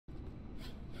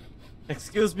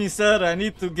Excuse me, sir. I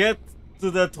need to get to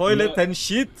the toilet and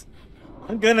shit.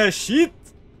 I'm gonna shit.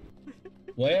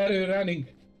 Why are you running?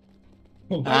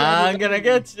 I'm gonna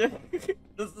get you.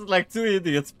 This is like two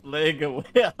idiots playing a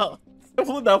way out.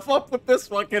 Who the fuck put this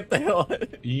fucking thing on?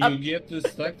 You get to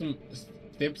stuck to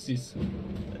stepsis.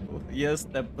 Yes,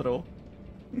 step bro.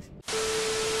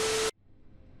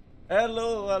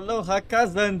 Hello, aloha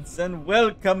cousins, and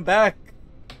welcome back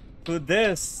to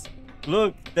this.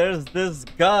 Look, there's this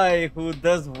guy who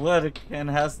does work and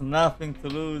has nothing to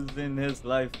lose in his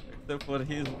life except for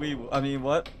his weeble. I mean,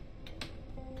 what?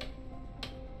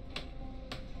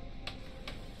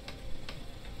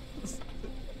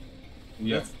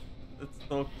 Yeah. Let's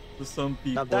talk to some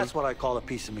people. Now that's what I call a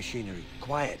piece of machinery.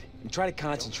 Quiet and try to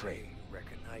concentrate.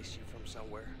 Recognize you from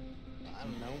somewhere? I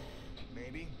don't know.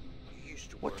 Maybe. You used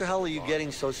to What work the hell are at you the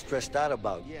getting so stressed out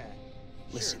about? Yeah.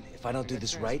 Listen, if I don't do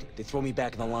this right, they throw me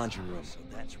back in the laundry room. So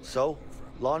that's where So, I'm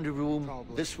from. laundry room,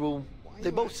 Probably. this room,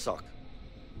 they both suck.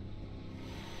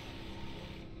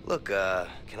 Look,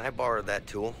 can I borrow that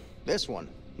tool? This one?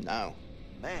 No.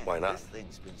 Man, Why not? this thing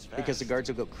spins fast. Because the guards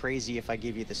will go crazy if I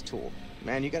give you this tool.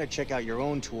 Man, you gotta check out your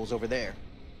own tools over there.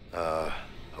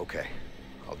 Okay.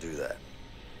 I'll do that.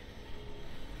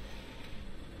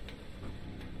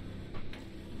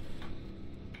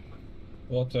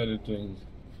 What are you doing?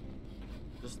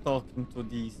 Just talking to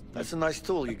these people. That's a nice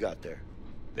tool you got there.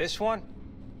 This one?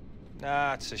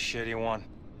 Nah, it's a shitty one.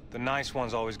 The nice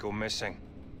ones always go missing.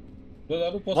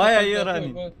 Why are you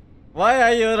running? Why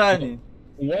are you running?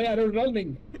 Why are you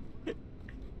running?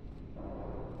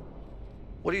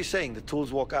 What are you saying? The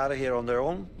tools walk out of here on their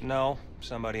own? No,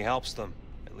 somebody helps them.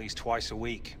 At least twice a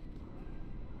week.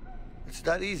 It's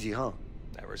that easy, huh?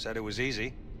 Never said it was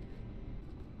easy.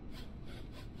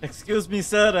 Excuse me,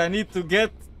 sir. I need to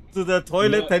get to the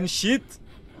toilet No. and shit.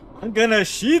 I'm gonna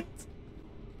shit.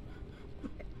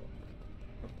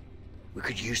 We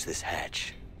could use this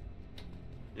hatch.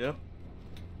 Yep.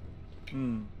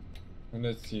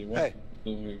 Let's see, what Hey.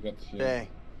 do we got here? Hey.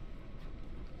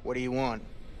 What do you want?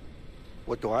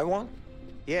 What do I want?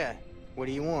 Yeah. What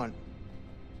do you want?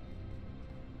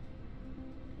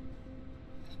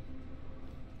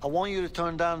 I want you to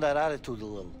turn down that attitude a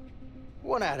little.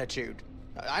 What attitude?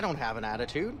 I don't have an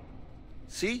attitude.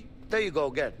 See? There you go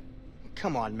again.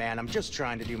 Come on, man. I'm just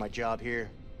trying to do my job here.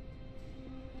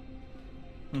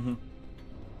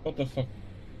 What the fuck?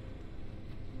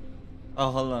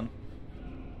 Oh, hold on.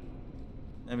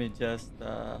 Let me just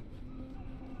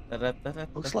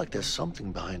Looks like there's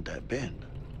something behind that bin.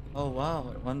 Oh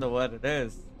wow, I wonder what it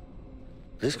is.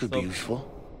 This could be open.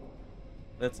 useful.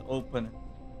 Let's open it.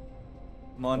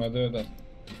 Come on. What is that?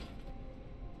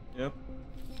 Yep.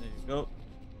 There you go.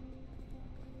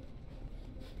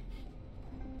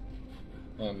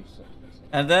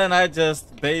 And then I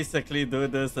just basically do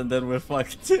this and then we're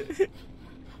fucked.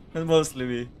 And mostly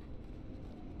me.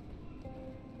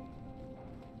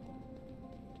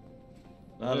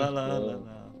 La la la la la.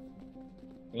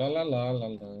 La la la la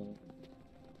la.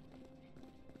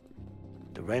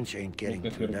 The wrench ain't getting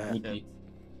Look at through your that. booty.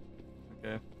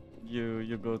 Okay.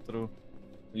 You go through.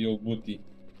 Your booty.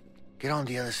 Get on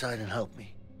the other side and help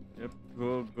me. Yep,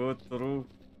 go through.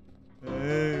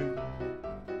 Hey.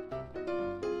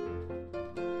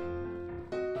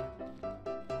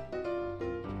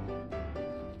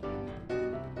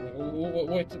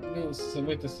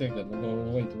 Wait a second. No,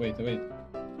 wait.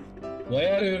 Why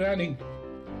are you running?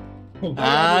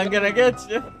 I'm gonna get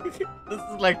you. This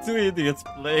is like two idiots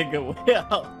playing a way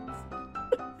out.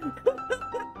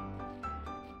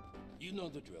 You know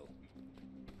the drill.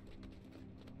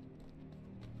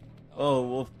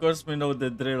 Oh, of course we know the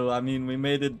drill. I mean, we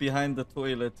made it behind the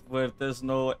toilet where there's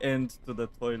no end to the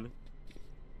toilet.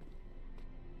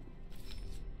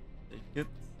 Take it.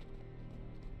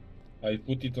 I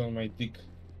put it on my dick.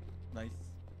 Nice.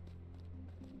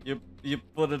 You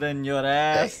put it in your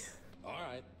ass. All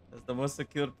right. That's the most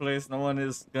secure place. No one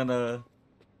is gonna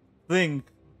think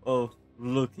of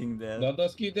looking there. Dar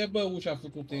deschide, bă, ușa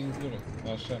făcută în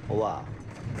gură. Așa. Wow.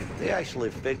 They actually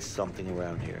fixed something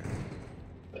around here.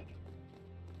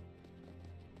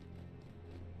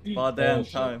 About damn Oh,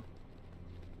 shit. time.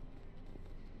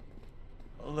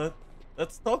 Well,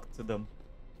 let's talk to them.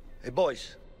 Hey,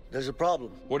 boys. There's a problem.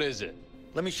 What is it?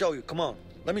 Let me show you. Come on.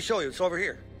 Let me show you. It's over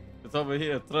here. It's over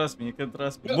here. Trust me. You can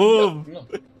trust me. No, Move! no.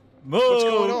 Move! What's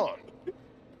going on?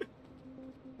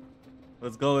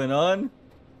 What's going on?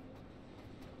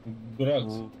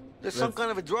 Drugs. There's some kind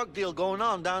of a drug deal going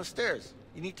on downstairs.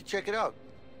 You need to check it out.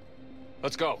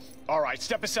 Let's go. All right,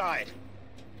 step aside.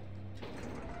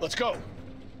 Let's go.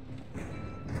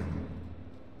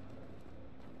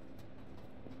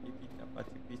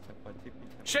 chapa, tippy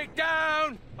chapa. Shake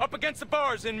down! Up against the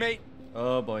bars, inmate!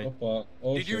 Oh boy. Opa.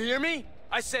 Oh, Did you shit. hear me?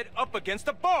 I said up against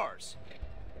the bars!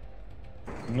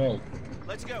 No.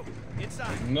 Let's go.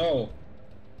 Inside. No.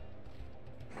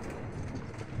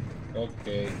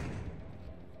 Okay.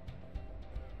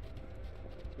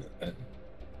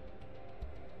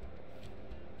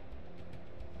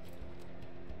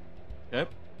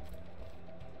 Yep.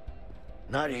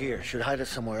 Not here. Should hide it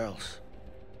somewhere else.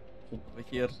 Over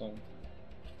here. So,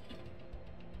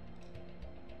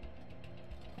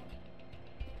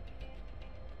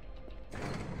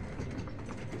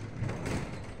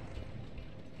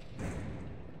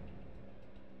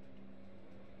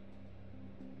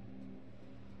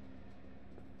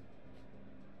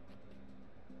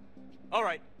 All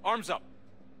right, arms up.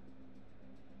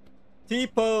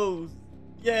 T-pose.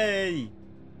 Yay.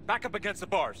 Back up against the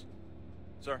bars.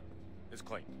 Sir, it's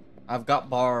clean. I've got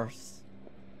bars.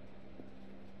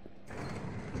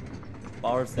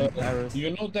 Bars in Paris.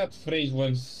 you know that phrase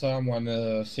when someone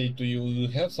say to you, "You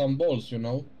have some balls," you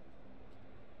know?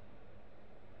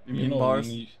 You mean know, bars?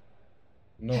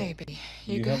 No. Baby,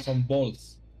 you You good? have some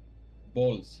balls.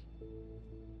 Balls.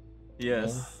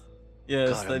 Yes. Yes,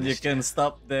 God, I then you missed can you.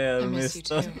 stop there, I miss you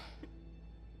mister. too.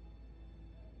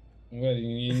 Well,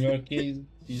 in your case,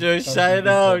 it's Just something shut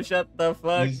up, different. shut the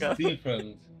fuck It's up.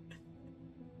 different.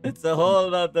 It's a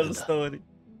whole other Linda. story.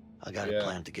 I got Yeah. a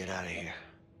plan to get out of here.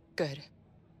 Good.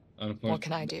 What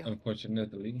can I do?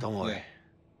 Unfortunately. Don't worry. Yeah.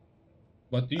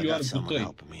 But I you are got someone butoy.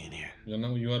 helping me in here. You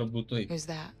know, you are a butoy. Who's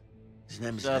that? His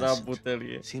name is Shut up, Vincent.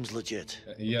 Boutelier. Seems legit.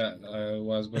 Yeah, I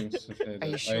was going to say that.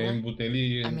 you I sure? am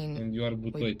Buteli I and, mean, and you are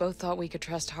We butoy. both thought we could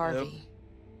trust Harvey.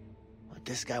 But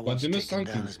this guy wants you to know take him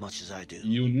down something? as much as I do.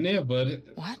 You never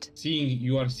What?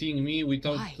 you are seeing me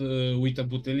without Why? with a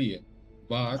Buteli.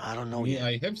 But I don't know me, yet.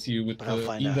 I have seen you with But I'll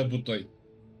find in the out. butoy.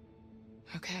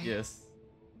 Okay. Yes.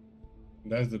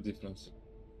 That's the difference.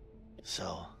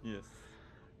 So, Yes.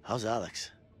 how's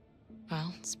Alex?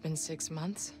 Well, it's been 6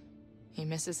 months. He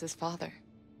misses his father.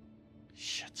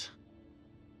 Shit.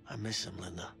 I miss him,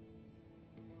 Linda.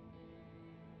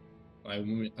 I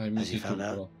Has miss he you too, found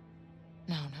out? bro.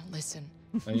 No, listen.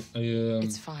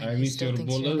 It's fine. I He miss still your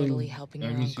thinks you're in baller. Italy helping I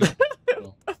your miss uncle. you,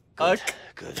 bro. Good. Fuck.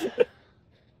 Good.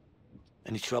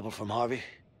 Any trouble from Harvey?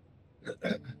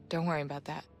 Don't worry about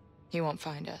that. He won't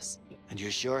find us. And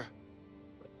you're sure?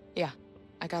 Yeah,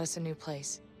 I got us a new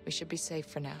place. We should be safe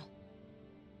for now.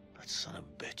 That son of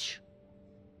a bitch.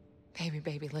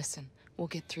 Baby, listen. We'll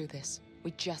get through this.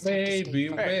 We just have to Baby, stay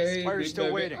focused. baby, Why are you still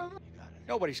baby. waiting? You got it.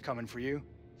 Nobody's coming for you.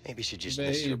 Maybe she just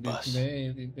missed her bus.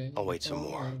 Baby. I'll wait some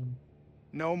more.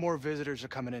 No more visitors are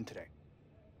coming in today.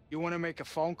 You want to make a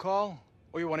phone call,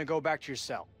 or you want to go back to your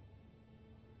cell?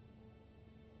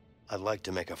 I'd like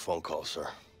to make a phone call, sir.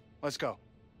 Let's go.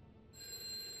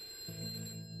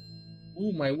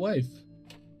 Ooh, my wife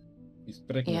is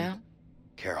pregnant. Yeah,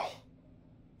 Carol,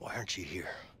 why aren't you here?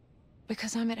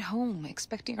 because I'm at home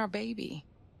expecting our baby.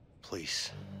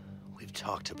 Please, we've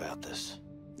talked about this.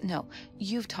 No,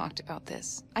 you've talked about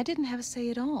this. I didn't have a say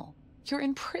at all. You're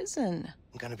in prison.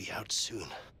 I'm gonna be out soon.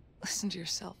 Listen to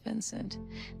yourself, Vincent.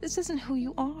 This isn't who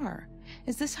you are.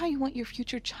 Is this how you want your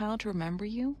future child to remember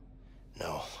you?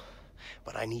 No,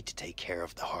 but I need to take care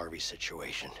of the Harvey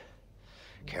situation.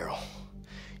 Carol,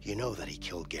 you know that he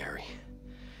killed Gary.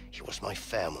 He was my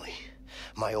family,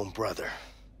 my own brother.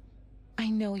 I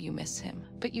know you miss him,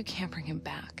 but you can't bring him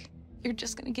back. You're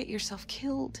just gonna get yourself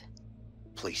killed.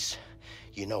 Please,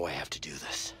 you know I have to do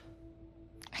this.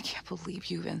 I can't believe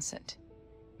you, Vincent.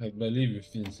 I believe you,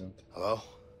 Vincent. Hello?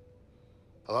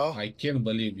 Hello? I can't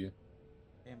believe you.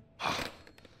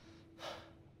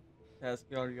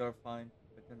 Taskier, you're fine,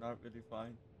 but you're not really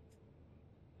fine.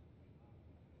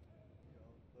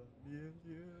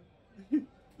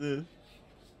 Ooh,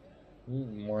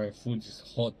 my food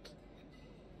is hot.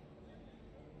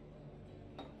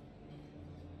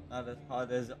 Not as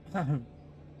hot as.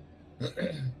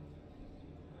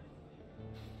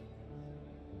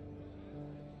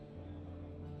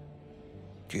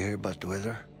 Did you hear about the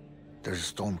weather? There's a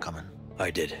storm coming.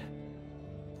 I did.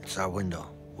 It's our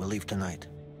window. We'll leave tonight.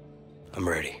 I'm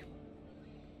ready.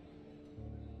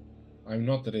 I'm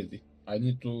not ready. I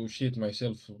need to shit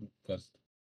myself first.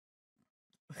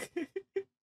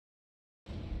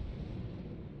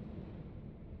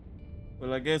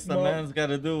 Well, I guess a Mom. man's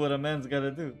gotta do what a man's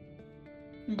gotta do.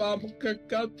 M-am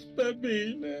căcat pe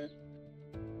mine.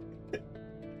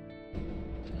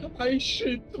 I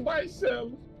shit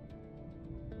myself.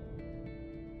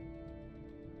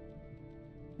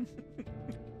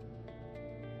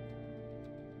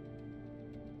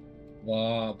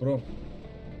 Wow, bro.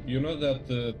 You know that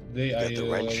day got I the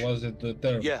wrench? was at the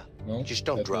term. Yeah, No? Just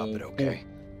don't That, drop it, okay?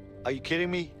 Are you kidding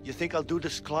me? You think I'll do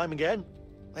this climb again?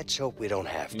 Let's hope we don't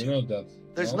have You to. know that.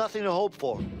 There's no? nothing to hope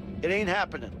for. It ain't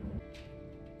happening.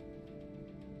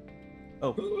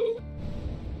 Oh.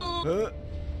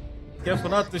 Careful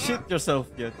not to shit yourself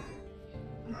yet.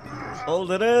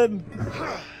 Hold it in.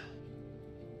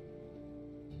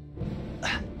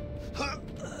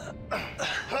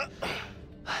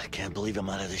 I can't believe I'm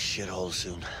out of this shithole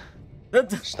soon.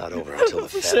 It's not over until the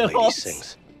fat Shit lady holes.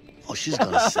 sings. Oh, she's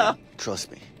gonna sing.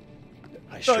 Trust me.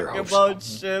 I sure Talking hope so. about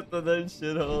shit and then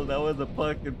shithole. That was a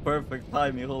fucking perfect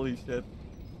timing. Holy shit.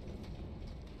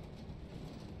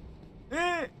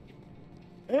 Eh.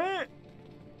 Eh.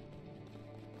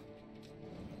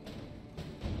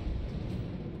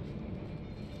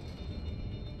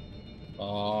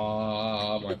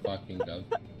 Ah, my fucking god.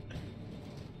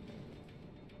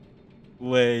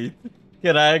 Wait.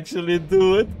 Can I actually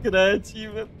do it? Can I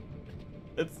achieve it?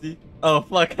 Let's see. Oh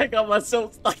fuck, I got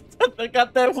myself stuck. I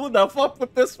got that. Who the fuck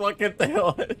put this fucking thing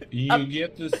on? You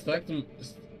get to stack them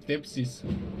stepsies.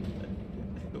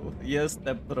 Yes,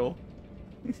 step bro.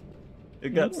 You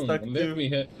got stuck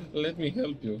too. Let me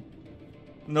help you.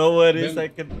 No worries, Bend-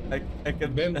 I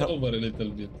can Bend help. over a little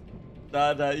bit.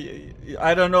 Nah,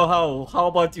 I don't know how. How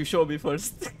about you show me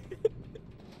first?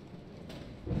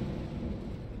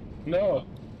 No.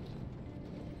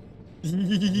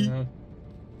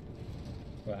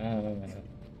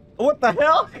 What the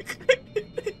hell?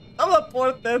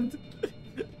 Teleported.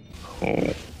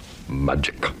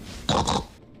 Magic.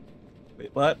 Wait,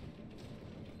 what?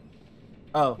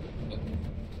 Oh.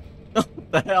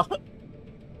 What the hell?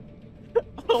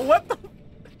 What the?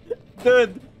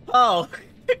 Dude, how?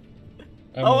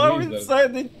 How are we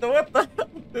deciding? What the hell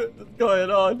is going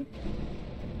on?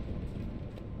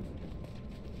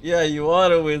 Yeah, you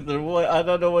are a wizard. What? I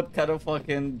don't know what kind of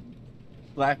fucking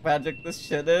black magic this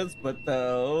shit is, but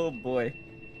oh boy.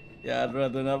 Yeah, I'd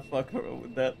rather not fuck around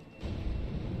with that.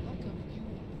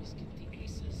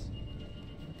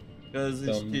 Because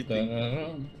it's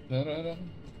cheating.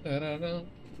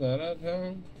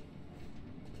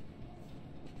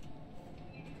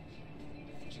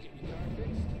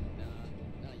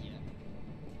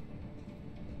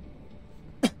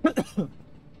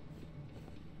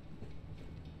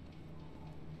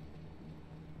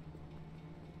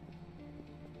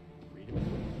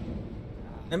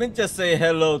 Let me just say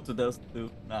hello to those two.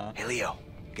 Nah. Hey, Leo,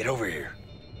 get over here.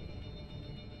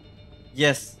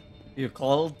 Yes, you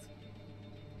called.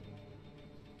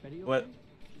 What?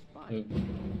 Hey,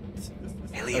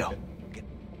 Leo. Okay.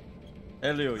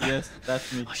 Hey, Leo. Yes,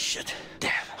 that's me. Oh, shit.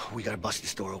 Damn. We gotta bust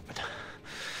this door open.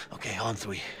 Okay, on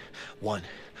three. 1,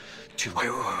 2.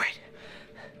 Wait.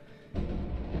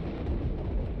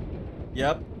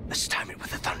 Yep. Let's time it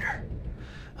with the thunder.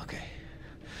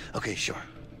 Okay, sure.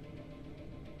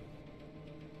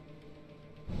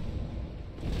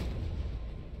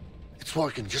 It's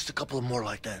working. Just a couple of more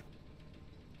like that.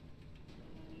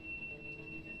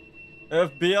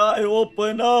 FBI,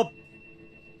 open up!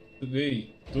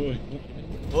 3, 2,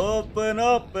 Open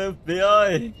up,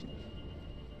 FBI!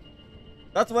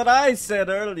 That's what I said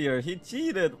earlier. He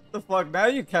cheated. What the fuck? Now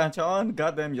you catch on?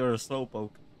 Goddamn, you're a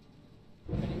slowpoke.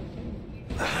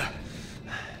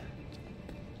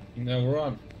 now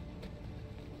run.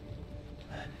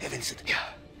 Hey, Vincent. Yeah.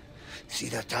 See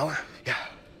that tower? Yeah.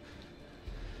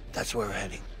 That's where we're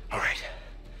heading. All right.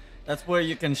 That's where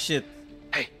you can shit.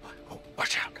 Hey,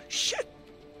 watch out. Shit.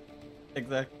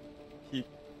 Exactly.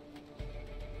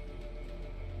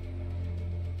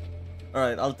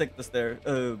 Alright, I'll take the stair.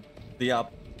 The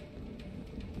up.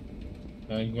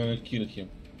 I'm gonna kill him.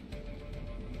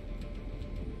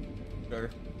 Sure.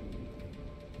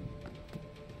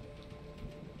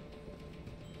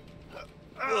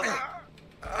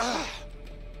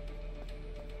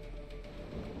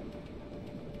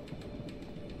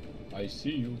 I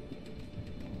see you.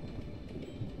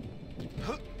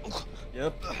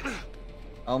 Yep.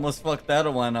 Almost fucked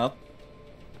that one up.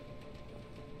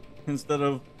 Instead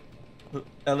of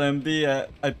LMB,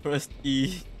 I pressed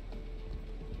E.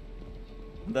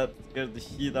 That scared the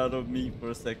shit out of me for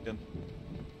a second.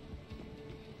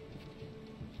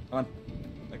 Come on.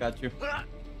 I got you.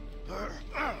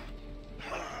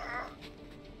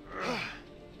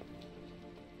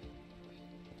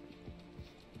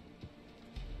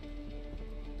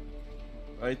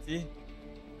 Righty.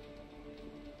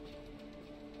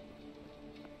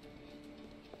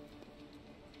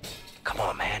 Come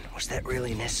on, man. Was that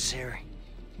really necessary?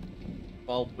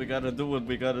 Well, we gotta do what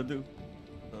we gotta do.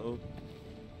 So,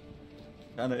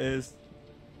 kinda is.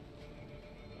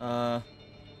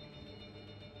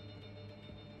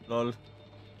 Lol.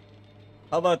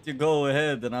 How about you go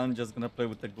ahead and I'm just gonna play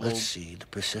with the globe. Let's see, the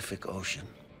Pacific Ocean.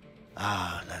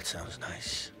 Ah, that sounds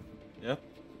nice. Yep,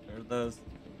 there it does.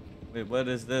 Wait, what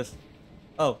is this?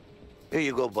 Oh, Here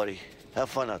you go, buddy. Have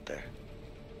fun out there.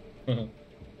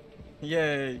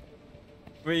 yay!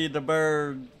 Free the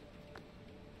bird.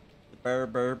 The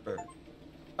bird.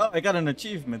 Oh, I got an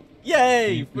achievement.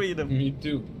 Yay! Freedom. Me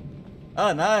too.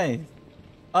 Oh, nice.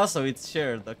 Also, it's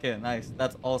shared. Okay, nice.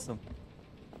 That's awesome.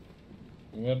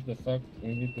 Where the fuck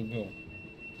we need to go?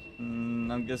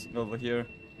 I'm guessing over here.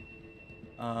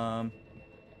 Can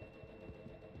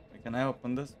I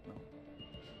open this? No.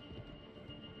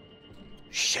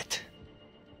 Shit.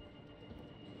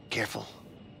 Careful.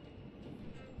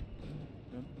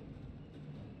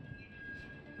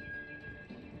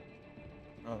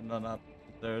 Oh, no, not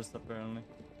theirs apparently.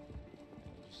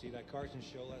 Did you see that Carson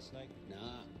show last night?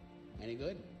 Nah. Any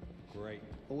good? Great.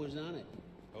 Who was on it?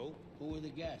 Oh, Who were the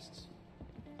guests?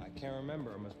 I can't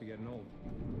remember. I must be getting old.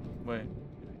 Wait.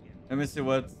 Let me see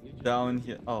what's down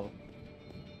here. Oh.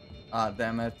 Ah,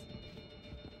 damn it.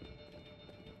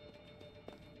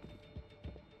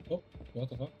 Oh, what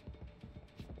the fuck?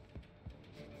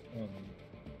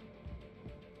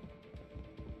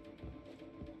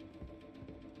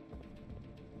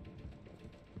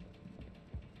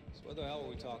 So what the hell are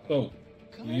we talking So,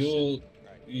 about?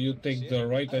 you take the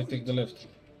right, I take the left.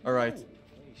 All right.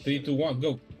 3, 2, 1,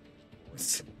 go.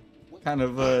 Kind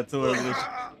of too early.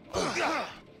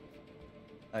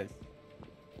 Nice.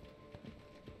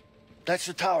 That's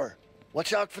the tower.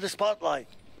 Watch out for the spotlight.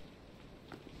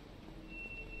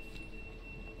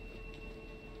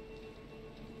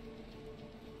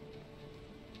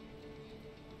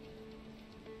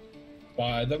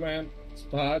 Spider-Man.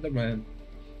 Spider-Man.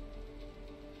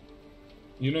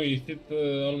 You know, you hit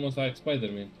almost like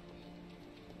Spider-Man.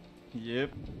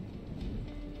 Yep.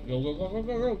 Go, go, go, go,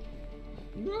 go, go.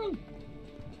 Go.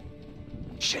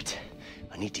 Shit.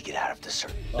 I need to get out of this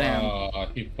circle. Damn. Ah,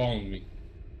 he found me.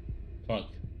 Fuck.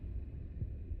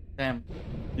 Damn.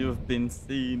 You've been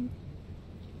seen.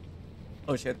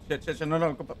 Oh shit,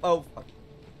 no, oh fuck.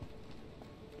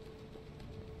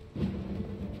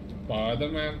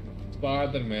 Spider-Man.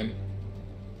 Spider-Man.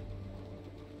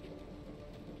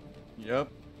 Yep.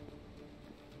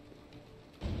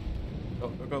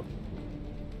 Go.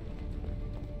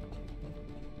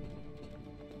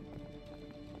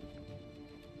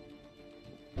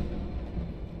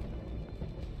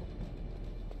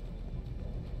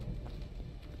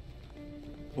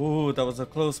 Ooh, that was a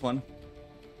close one.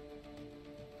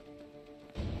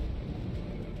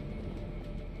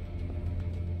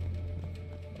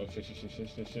 Oh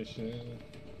shit.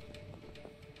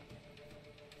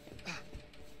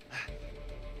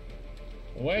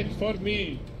 Wait for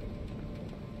me.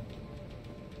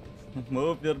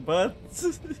 Move your butt.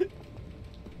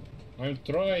 I'm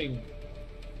trying.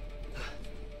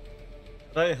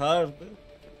 Try harder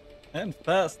and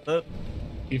faster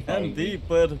He found and me.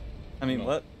 deeper. I mean, No.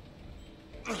 what?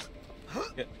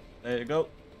 Okay, there you go.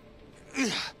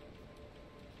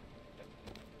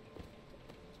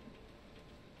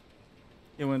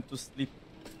 He went to sleep.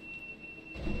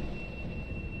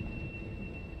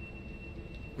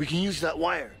 We can use that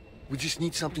wire. We just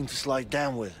need something to slide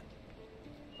down with.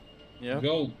 Yeah,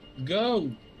 Go,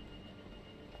 go.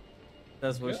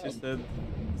 that's what she Go.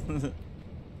 said.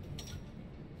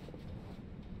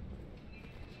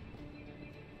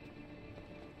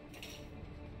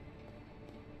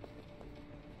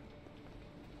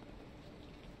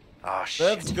 Oh, shit.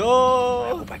 Let's I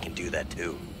go! hope I can do that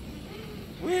too.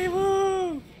 Wee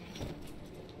woo!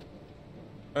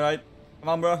 Alright, come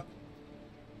on, bro.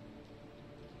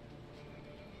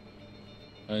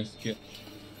 I'm scared.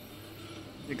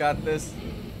 You got this.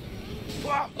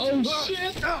 Oh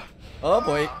shit! Oh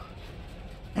boy.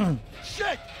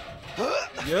 Shit!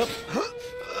 Yep.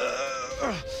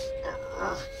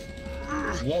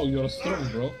 Wow, you're strong,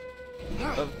 bro.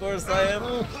 Of course I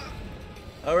am.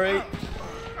 Alright.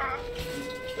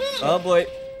 Oh boy.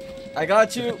 I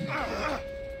got you.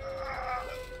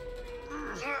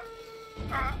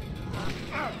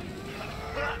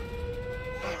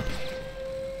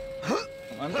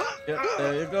 Come on. Yep,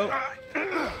 there you go.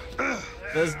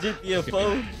 There's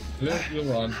GTFO. Let you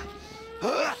run.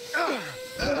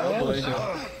 Oh boy.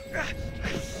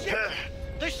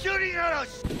 They're shooting at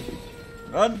us!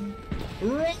 Run.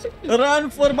 Run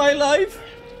for my life.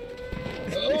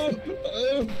 Oh.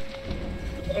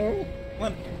 Come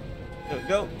on.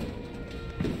 Go.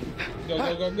 Go,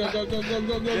 go, go, go, go, go, go,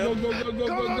 go, go, go, go, go,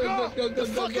 go, go, The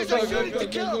fuckers are shooting to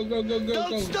kill!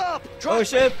 Don't stop! Oh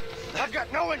shit. I've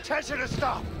got no intention to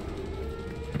stop!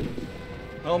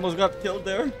 I almost got killed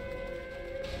there.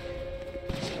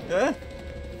 Yeah?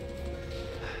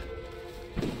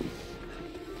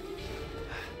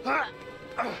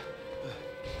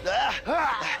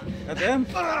 Goddamn.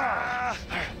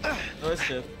 Oh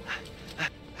shit.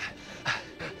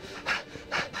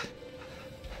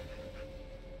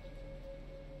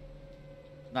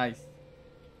 Nice.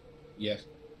 Yes.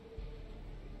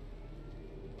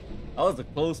 That was a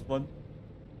close one.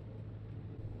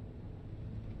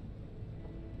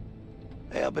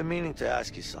 Hey, I've been meaning to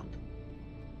ask you something.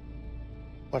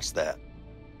 What's that?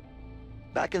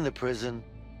 Back in the prison,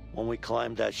 when we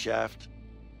climbed that shaft,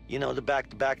 you know, the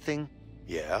back-to-back thing?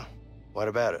 Yeah? What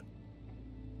about it?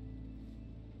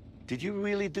 Did you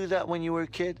really do that when you were a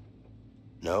kid?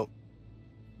 No.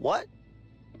 What?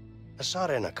 I saw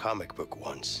it in a comic book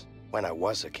once, when I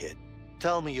was a kid.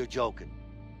 Tell me you're joking.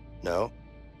 No.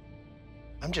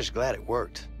 I'm just glad it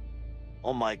worked.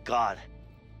 Oh my God.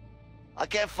 I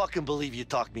can't fucking believe you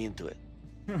talked me into it.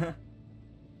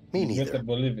 Me You neither. better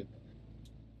believe it.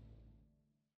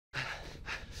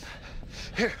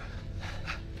 Here.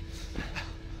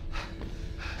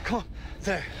 Come on.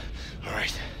 There. All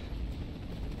right.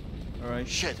 All right.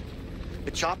 Shit.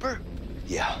 The chopper?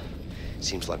 Yeah.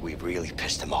 Seems like we've really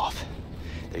pissed them off.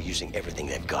 They're using everything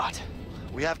they've got.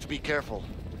 We have to be careful.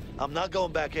 I'm not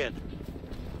going back in.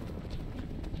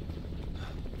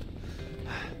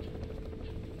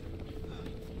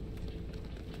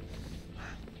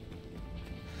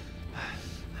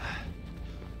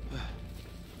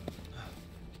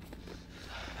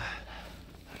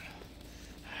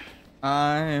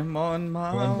 I'm on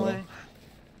my One more. way.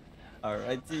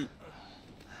 Alrighty.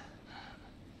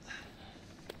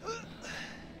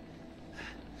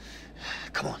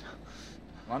 Come on.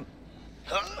 Come on.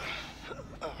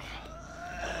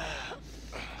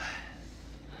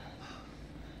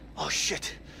 Oh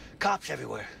shit. Cops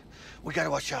everywhere. We gotta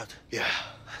watch out. Yeah.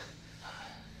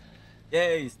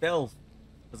 Yay, stealth.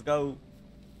 Let's go.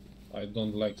 I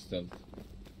don't like stealth.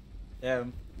 Yeah.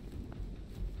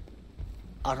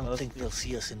 I don't think they'll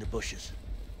see us in the bushes.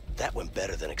 That went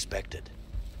better than expected.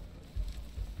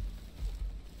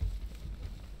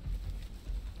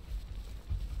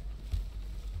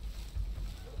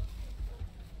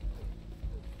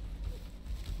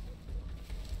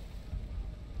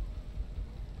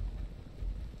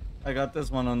 I got this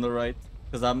one on the right,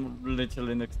 because I'm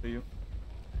literally next to you.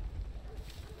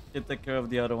 You take care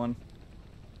of the other one.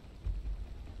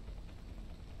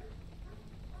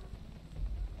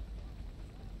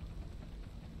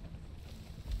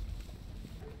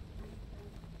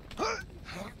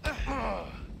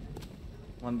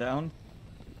 One down.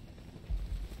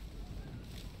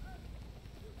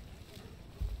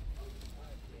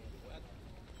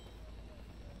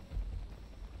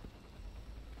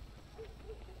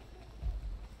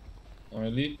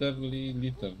 Literally.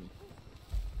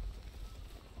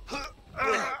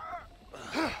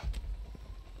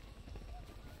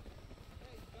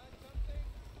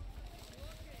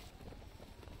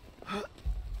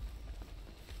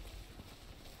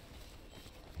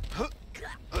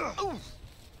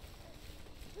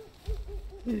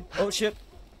 Oh shit.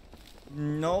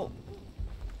 No.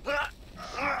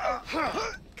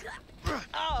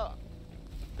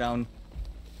 Down.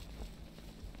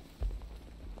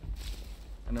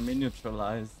 Enemy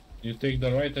neutralized. You take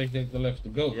the right, I take the left to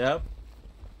go. Yep.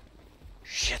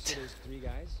 Shit. Those three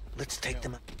guys. Let's take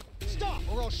them. Stop,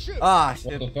 or I'll shoot. Ah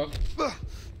What shit. the fuck?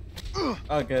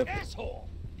 Okay. Asshole.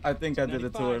 I think I did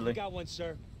it too 95, early. Got one,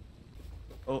 sir.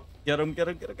 Oh, get him.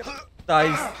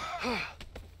 Nice.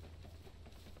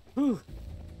 Whew.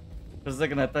 For a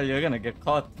second I thought you were gonna get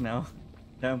caught now.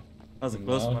 Damn. That was a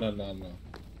close one. No.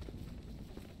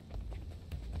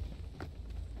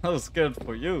 I was scared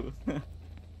for you.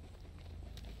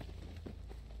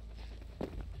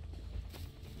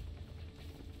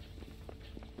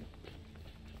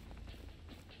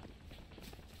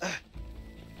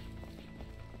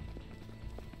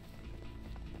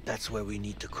 That's where we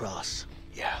need to cross.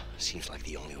 Yeah, seems like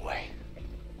the only way.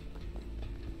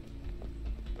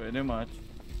 Pretty much.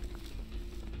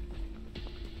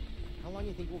 How long do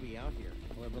you think we'll be out here?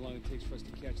 However long it takes for us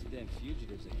to catch the damn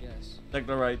fugitives, I guess. Take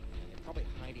the right. They're probably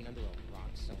hiding under a rock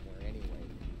somewhere anyway.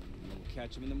 And then we'll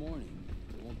catch them in the morning.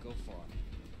 They won't go far.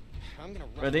 I'm gonna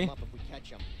round Ready? them up if we catch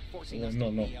them. Forcing us No.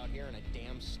 to be out here in a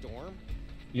damn storm.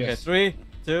 Yes. Okay, 3,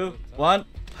 2, 1.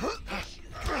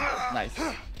 Nice.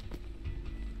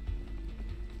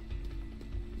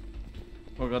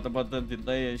 Forgot about the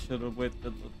delay. I should have waited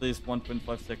at least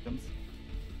 1.5 seconds.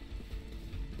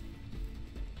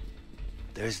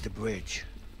 There's the bridge.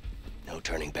 No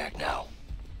turning back now.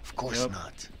 Of course Yep.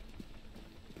 not.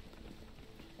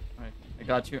 Alright, I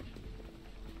got you.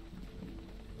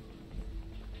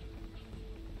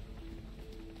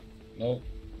 No.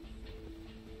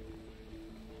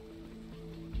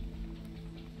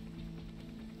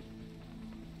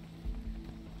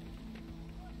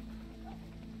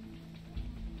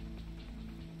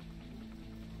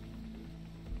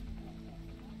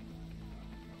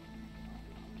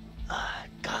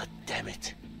 damn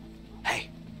it. Hey,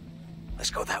 let's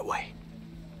go that way.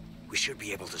 We should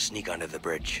be able to sneak under the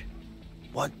bridge.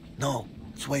 What? No,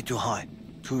 it's way too high.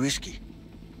 Too risky.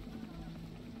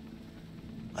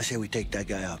 I say we take that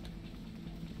guy out.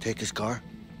 Take his car,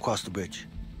 cross the bridge.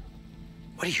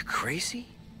 What are you, crazy?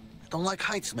 I don't like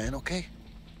heights, man, okay?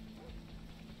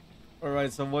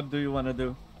 Alright, so what do you want to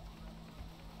do?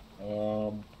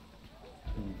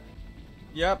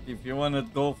 Yep, if you want to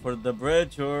go for the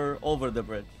bridge or over the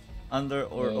bridge. Under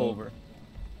or over.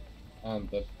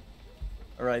 Under.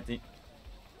 Alrighty.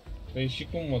 Păi și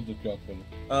cum mă duc eu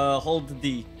acolo? Hold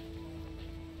D.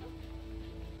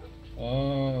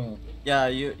 Ah. Yeah,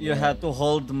 you had to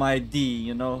hold my D,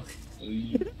 you know.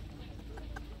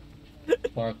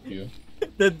 Fuck you.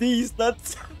 The D is not.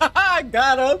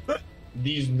 Got him.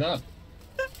 These nuts.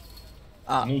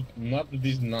 Ah. No, not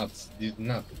these nuts. These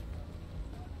nuts.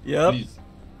 Yep. Please.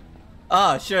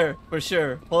 Ah, sure, for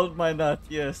sure. Hold my nut,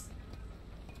 yes.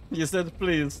 You said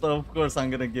please, so of course I'm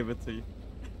gonna give it to you.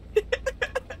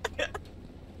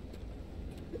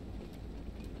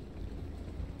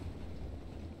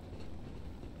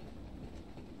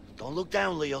 Don't look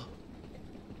down, Leo.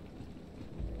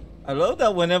 I love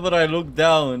that whenever I look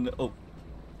down,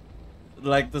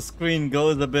 like the screen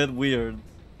goes a bit weird.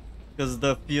 Because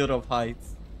the fear of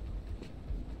heights.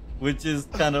 Which is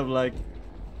kind of like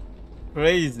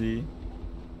crazy.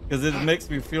 Because it makes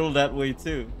me feel that way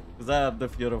too. Because I have the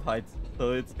fear of heights.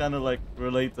 So it's kind of like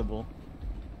relatable.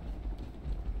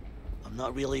 I'm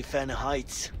not really a fan of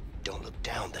heights. Don't look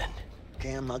down then.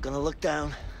 Okay, I'm not gonna look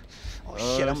down. Oh,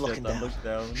 Oh shit, I'm shit, looking I down. looked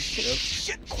down. Shit, Yep.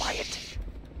 shit, quiet.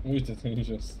 Uite-te în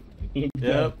jos. Look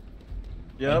Yep. down.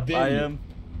 Yep, dare I you. am.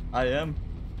 I am.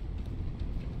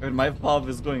 And my pop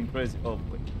is going crazy. Oh,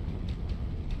 wait.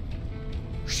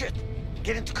 Shit,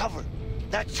 get into cover.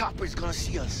 That chopper is gonna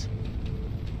see us.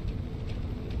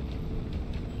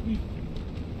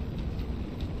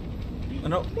 Oh,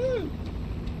 no.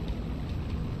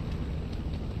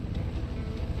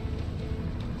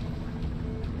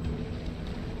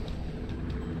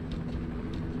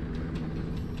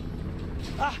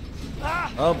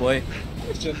 Oh boy.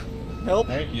 Help.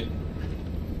 Thank you.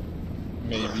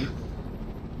 Maybe.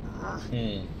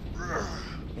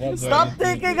 What do Stop I need to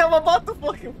thinking do? I'm about to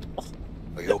fucking fall.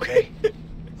 Are you okay?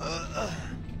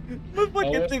 My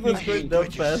fucking thing was going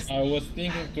down fast. I was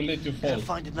thinking to let you fall. Gotta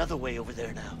find another way over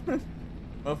there now.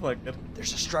 Motherfucker.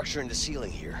 There's a structure in the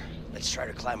ceiling here. Let's try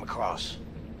to climb across.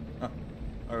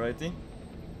 Alrighty.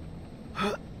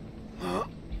 Oh.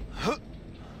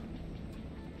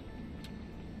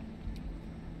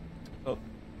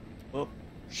 Oh.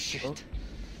 Shit.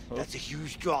 Oh. That's a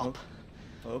huge drop.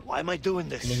 Oh. Why am I doing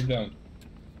this? Look down.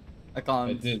 I can't.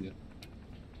 I did it.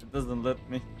 It doesn't let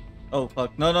me. Oh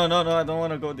fuck. No, no, no, no. I don't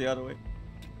want to go the other way.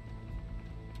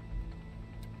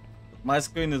 My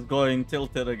screen is going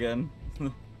tilted again.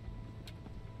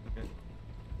 Okay.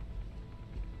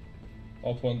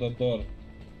 Open the door.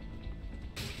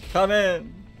 Come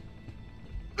in.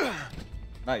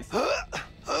 Nice.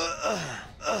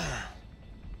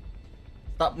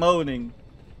 Stop moaning.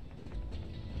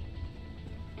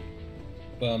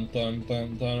 Tam tam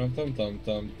tam tam tam tam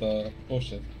tam tam. Oh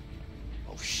shit.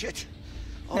 Oh shit.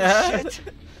 Oh shit.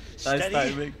 Nice Steady.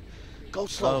 timing. Go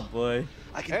slow. Oh boy.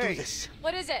 I can do Hey. this.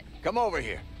 What is it? Come over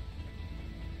here.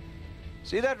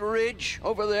 See that ridge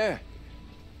over there?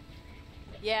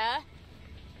 Yeah?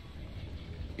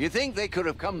 You think they could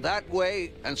have come that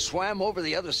way and swam over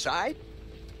the other side?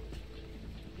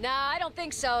 Nah, I don't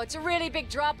think so. It's a really big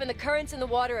drop and the currents in the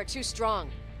water are too strong.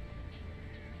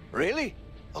 Really?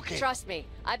 Okay. Trust me,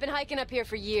 I've been hiking up here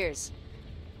for years.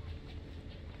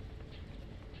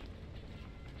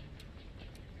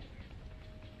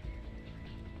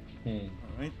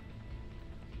 Alright.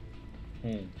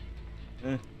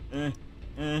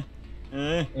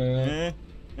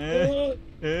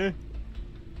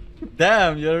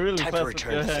 Damn, you're really Time fast to with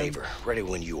return your the hand. favor. Ready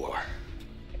when you are.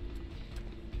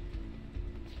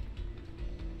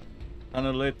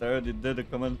 Kinda late, I already did the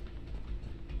command.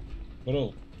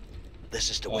 Bro. This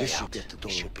is the Oh, way shit. out.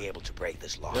 We should be able to break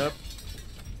this lock. Yep.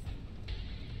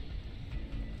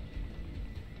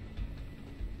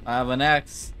 I have an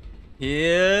axe.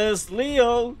 Here's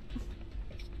Leo.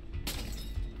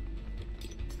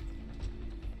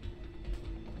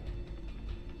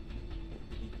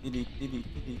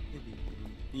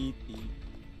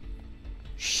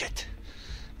 Shit.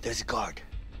 There's a guard.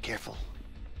 Careful.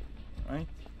 Right.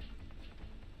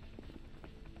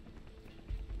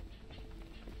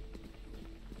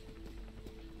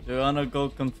 Do you wanna go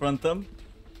confront them?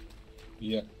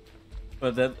 Yeah.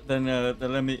 But then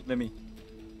let me.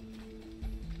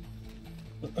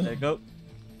 There you go.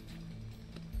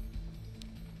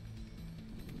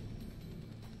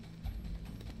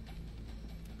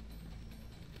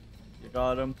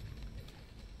 Got him.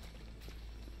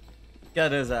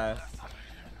 Get his ass.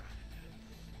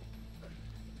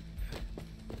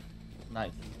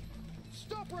 Nice.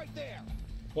 Stop right there.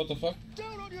 What the fuck?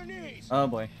 Down on your knees. Oh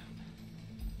boy.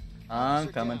 I'm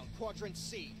Officer coming. down, Quadrant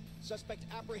C. Suspect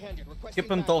apprehended. Requesting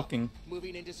Keep him backup. talking.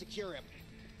 Moving in to secure him.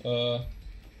 Get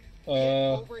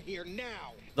over here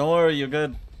now. Don't worry, you're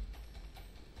good.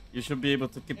 You should be able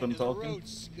to keep him talking. Road,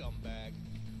 scumbag.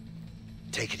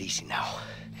 Take it easy now.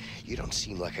 You don't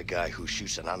seem like a guy who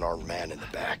shoots an unarmed man in the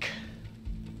back.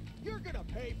 You're gonna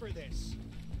pay for this.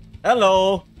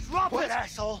 Hello. Drop it,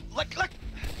 asshole! Look!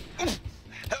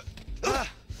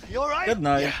 You alright? Good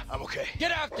night. Yeah, I'm okay.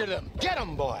 Get after them. Get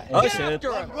them, boy. Oh Get shit.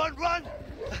 after 'em. Run!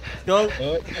 Go.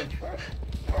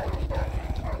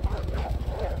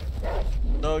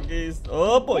 Doggies.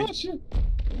 Oh boy. Oh shit.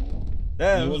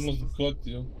 Damn. He almost got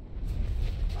you.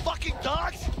 Fucking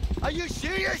dogs! Are you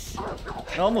serious?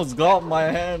 I almost got my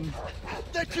hand.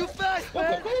 They're too fast,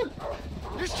 man!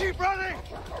 Just keep running!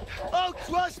 Oh,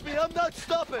 trust me, I'm not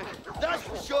stopping. That's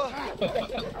for sure.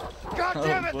 God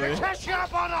damn it, they're boy. catching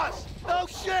up on us! Oh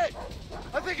shit!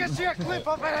 I think I see a cliff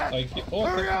up ahead!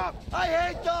 Hurry up! I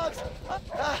hate dogs!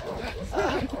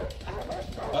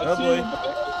 Oh boy.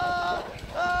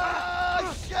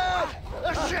 Oh shit!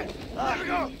 Oh shit! Let me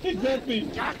go! He got me.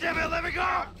 God damn it, let me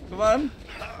go! Come on.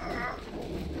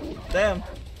 Damn.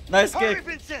 Nice Hurry, kick.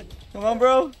 Vincent! Come on,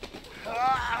 bro.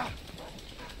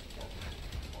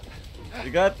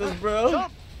 You got this, bro.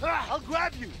 Jump! I'll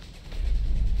grab you!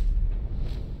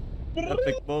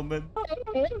 Epic moment.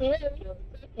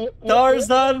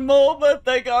 Tarzan moment.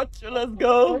 I got you. Let's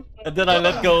go. And then I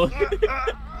let go.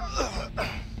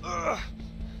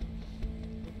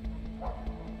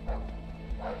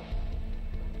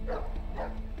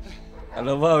 I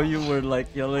love how you were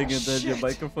like yelling and then your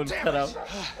microphone cut out.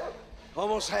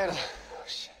 Almost had him.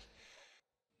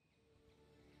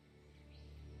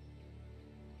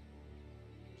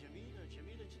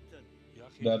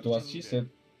 That was she said.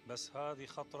 بس هذه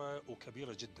خطرة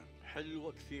وكبيرة جدا.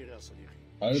 حلوة كثير يا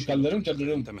صديقي. كلرم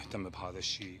انت مهتم بهذا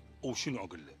الشيء وشنو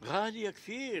اقول لك؟ غالية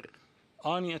كثير.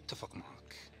 اني اتفق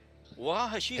معك.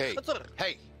 واه شيء خطر.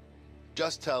 Hey,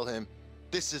 just tell him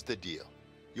this is the deal.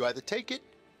 You either take it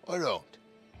or don't.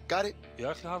 Got it?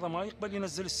 يا اخي هذا ما يقبل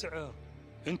ينزل السعر.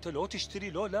 انت لو تشتري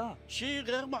لو لا. شيء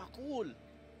غير معقول.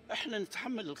 احنا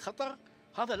نتحمل الخطر.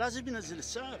 هذا لازم ينزل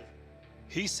السعر.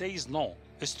 He says no.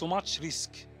 It's too much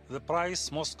risk. The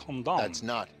price must come down. That's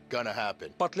not gonna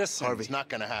happen. But listen, It's not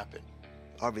gonna happen.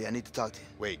 Harvey, I need to talk to you.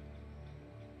 Wait.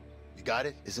 You got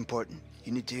it? It's important.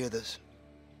 You need to hear this.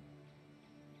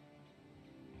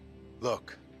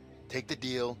 Look, take the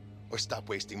deal or stop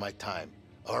wasting my time.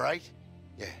 All right?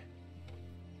 Yeah.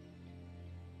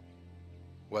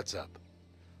 What's up?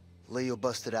 Leo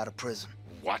busted out of prison.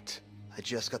 What? I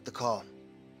just got the call.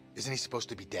 Isn't he supposed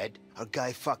to be dead? Our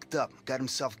guy fucked up, got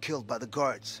himself killed by the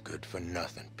guards. Good for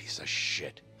nothing, piece of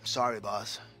shit. I'm sorry,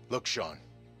 boss. Look, Sean,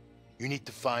 you need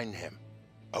to find him,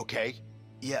 okay?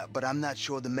 Yeah, but I'm not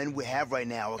sure the men we have right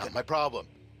now are Not my problem.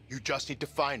 You just need to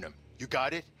find him. You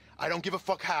got it? I don't give a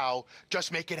fuck how,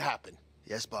 just make it happen.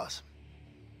 Yes, boss.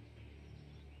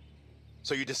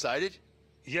 So you decided?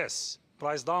 yes,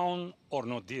 price down or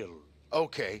no deal.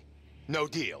 Okay, no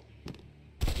deal.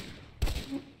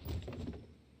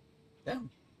 Damn.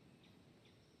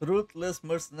 Ruthless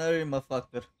mercenary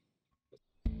motherfucker.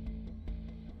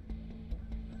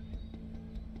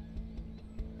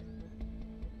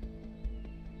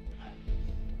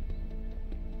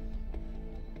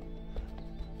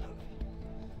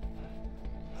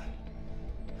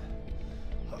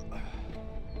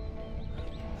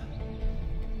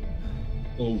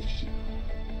 Oh shit.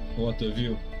 What a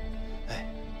view.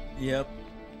 Yep.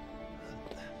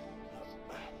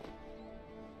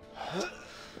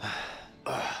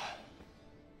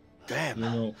 Damn. You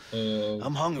know,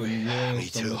 I'm hungry. Me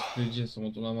too. I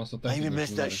I even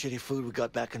missed that shitty food we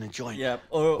got back in the joint. Yep.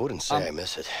 I wouldn't say I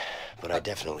miss it, but I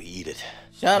definitely eat it.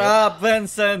 Shut up,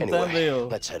 Vincent. Anyway,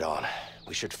 let's head on.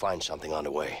 We should find something on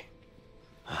the way.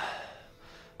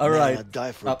 All Man, right. I'd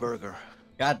die for a burger.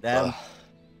 God damn.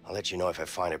 I'll let you know if I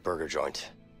find a burger joint.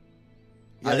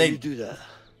 Are Yeah, they- you do that.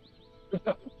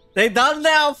 They done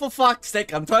now, for fuck's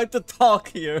sake. I'm trying to talk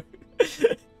here.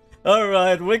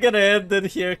 Alright, we're gonna end it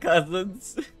here,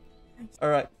 cousins.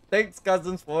 Alright, thanks,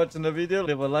 cousins, for watching the video.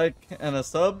 Leave a like and a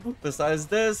sub. Besides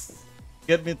this,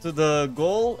 get me to the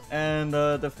goal, and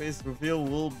the face reveal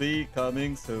will be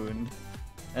coming soon.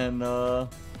 And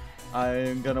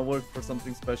I'm gonna work for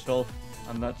something special.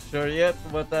 I'm not sure yet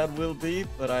what that will be,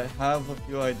 but I have a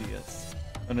few ideas.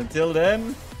 And until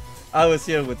then, I was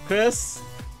here with Chris.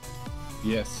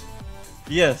 Yes.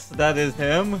 Yes, that is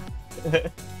him.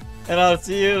 And I'll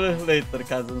see you later,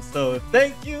 cousins. So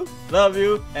thank you, love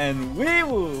you, and we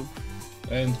will.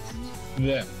 And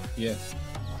them, yes.